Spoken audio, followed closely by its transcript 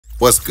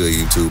What's good,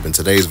 YouTube? In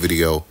today's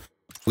video,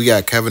 we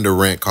got Kevin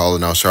Durant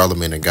calling out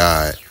Charlamagne the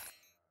God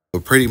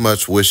for pretty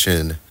much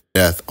wishing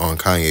death on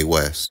Kanye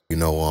West.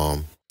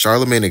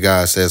 Charlamagne the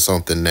God said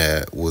something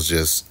that was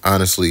just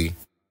honestly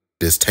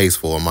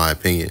distasteful in my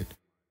opinion.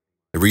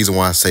 The reason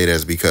why I say that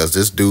is because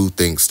this dude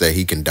thinks that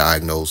he can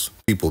diagnose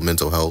people's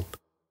mental health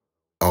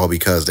all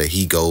because that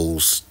he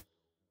goes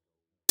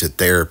to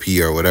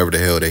therapy or whatever the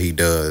hell that he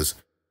does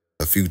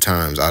a few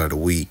times out of the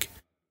week.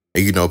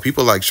 And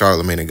people like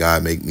Charlamagne the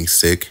God make me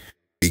sick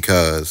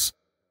because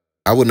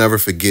I would never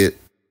forget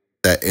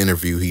that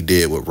interview he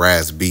did with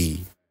Raz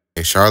B,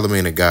 and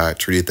Charlamagne the God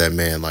treated that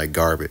man like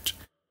garbage.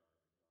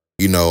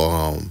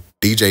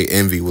 DJ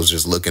Envy was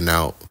just looking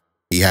out.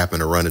 He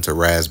happened to run into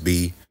Raz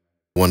B,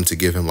 wanted to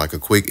give him like a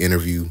quick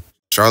interview.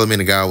 Charlamagne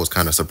the God was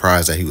kind of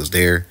surprised that he was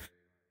there.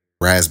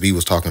 Raz B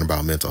was talking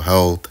about mental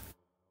health.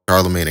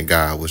 Charlamagne the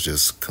God was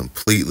just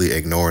completely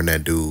ignoring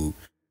that dude,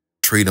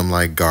 treat him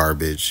like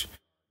garbage.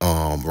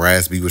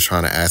 Raz B was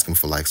trying to ask him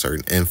for like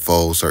certain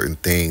info, certain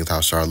things, how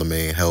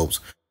Charlamagne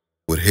helps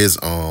with his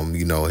what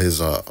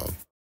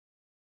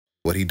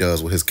he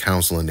does with his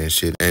counseling and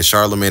shit. And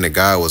Charlamagne the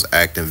God was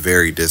acting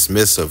very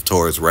dismissive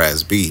towards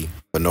Raz B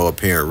for no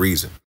apparent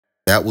reason.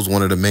 That was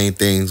one of the main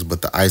things,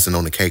 but the icing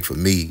on the cake for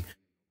me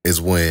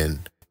is when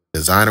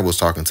Designer was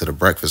talking to the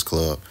Breakfast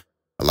Club.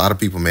 A lot of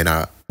people may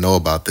not know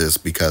about this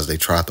because they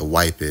tried to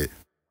wipe it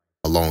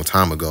a long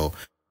time ago.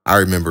 I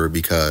remember it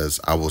because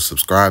I was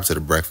subscribed to the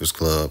Breakfast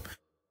Club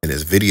and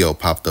this video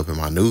popped up in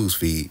my news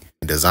feed.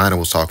 And Designer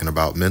was talking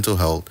about mental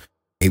health.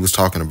 He was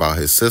talking about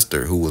his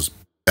sister who was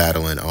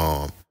battling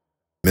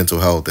mental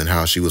health and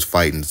how she was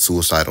fighting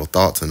suicidal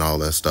thoughts and all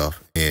that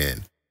stuff.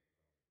 And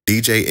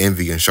DJ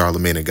Envy and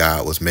Charlamagne the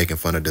God was making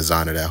fun of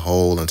Designer that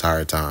whole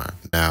entire time.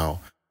 Now,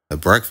 the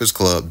Breakfast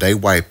Club, they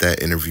wiped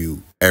that interview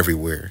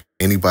everywhere.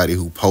 Anybody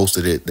who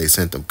posted it, they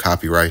sent them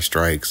copyright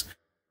strikes,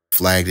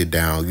 flagged it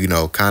down,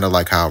 kind of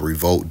like how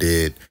Revolt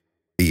did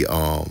the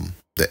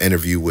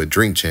interview with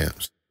Drink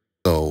Champs.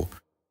 So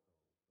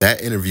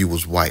that interview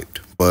was wiped,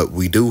 but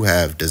we do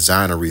have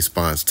Designer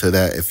response to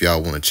that if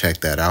y'all want to check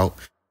that out.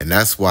 And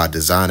that's why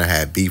Designer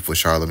had beef with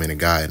Charlamagne the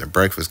God in the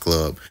Breakfast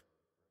Club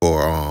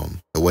for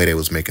the way they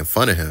was making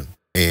fun of him.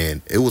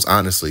 And it was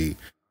honestly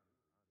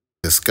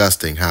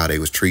disgusting how they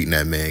was treating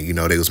that man.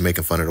 They was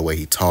making fun of the way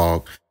he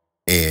talked,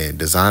 and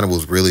Designer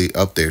was really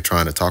up there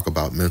trying to talk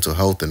about mental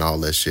health and all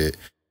that shit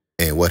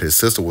and what his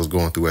sister was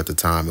going through at the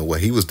time and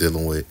what he was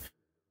dealing with.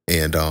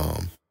 And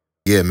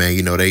yeah, man,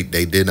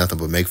 they did nothing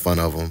but make fun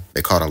of him.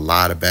 They caught a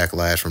lot of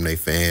backlash from their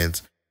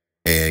fans,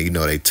 and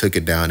they took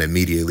it down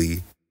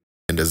immediately.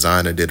 And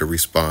Designer did a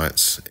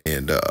response,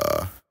 and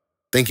I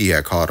think he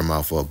had called him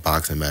out for a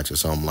boxing match or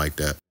something like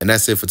that. And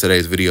that's it for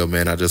today's video,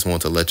 man. I just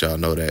want to let y'all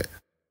know that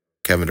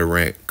Kevin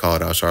Durant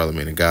called out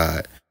Charlamagne the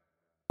God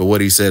for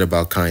what he said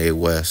about Kanye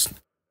West.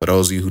 For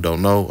those of you who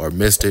don't know or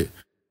missed it,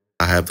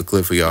 I have the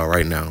clip for y'all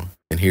right now,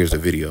 and here's the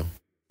video.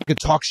 He could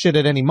talk shit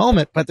at any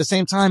moment, but at the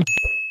same time,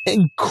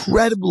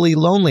 incredibly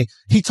lonely.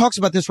 He talks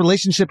about this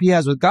relationship he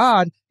has with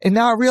God, and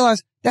now I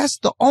realize that's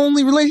the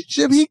only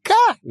relationship he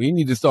got. We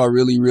need to start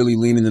really, really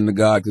leaning into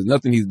God, because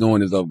nothing he's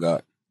doing is of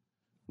God.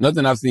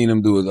 Nothing I've seen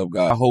him do is of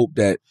God. I hope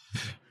that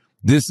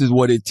this is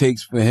what it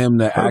takes for him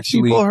to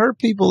actually hurt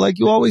people, like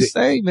you always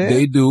say, man.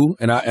 They do,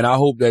 and I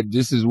hope that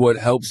this is what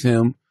helps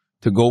him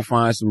to go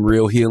find some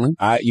real healing.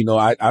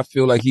 I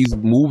feel like he's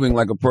moving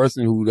like a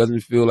person who doesn't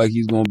feel like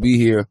he's going to be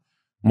here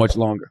much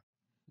longer.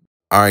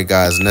 All right,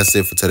 guys, and that's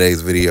it for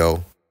today's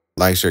video.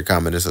 Like, share,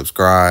 comment, and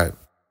subscribe.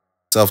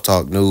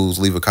 Self-Talk News,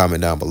 leave a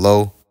comment down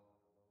below.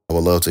 I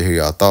would love to hear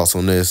y'all thoughts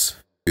on this. If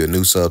you're a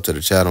new sub to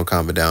the channel,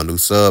 comment down new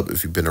sub.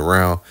 If you've been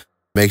around,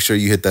 make sure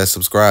you hit that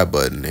subscribe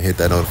button and hit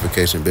that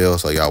notification bell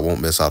so y'all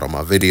won't miss out on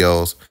my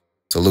videos.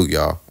 Salute,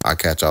 y'all. I'll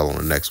catch y'all on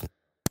the next one.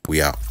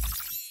 We out.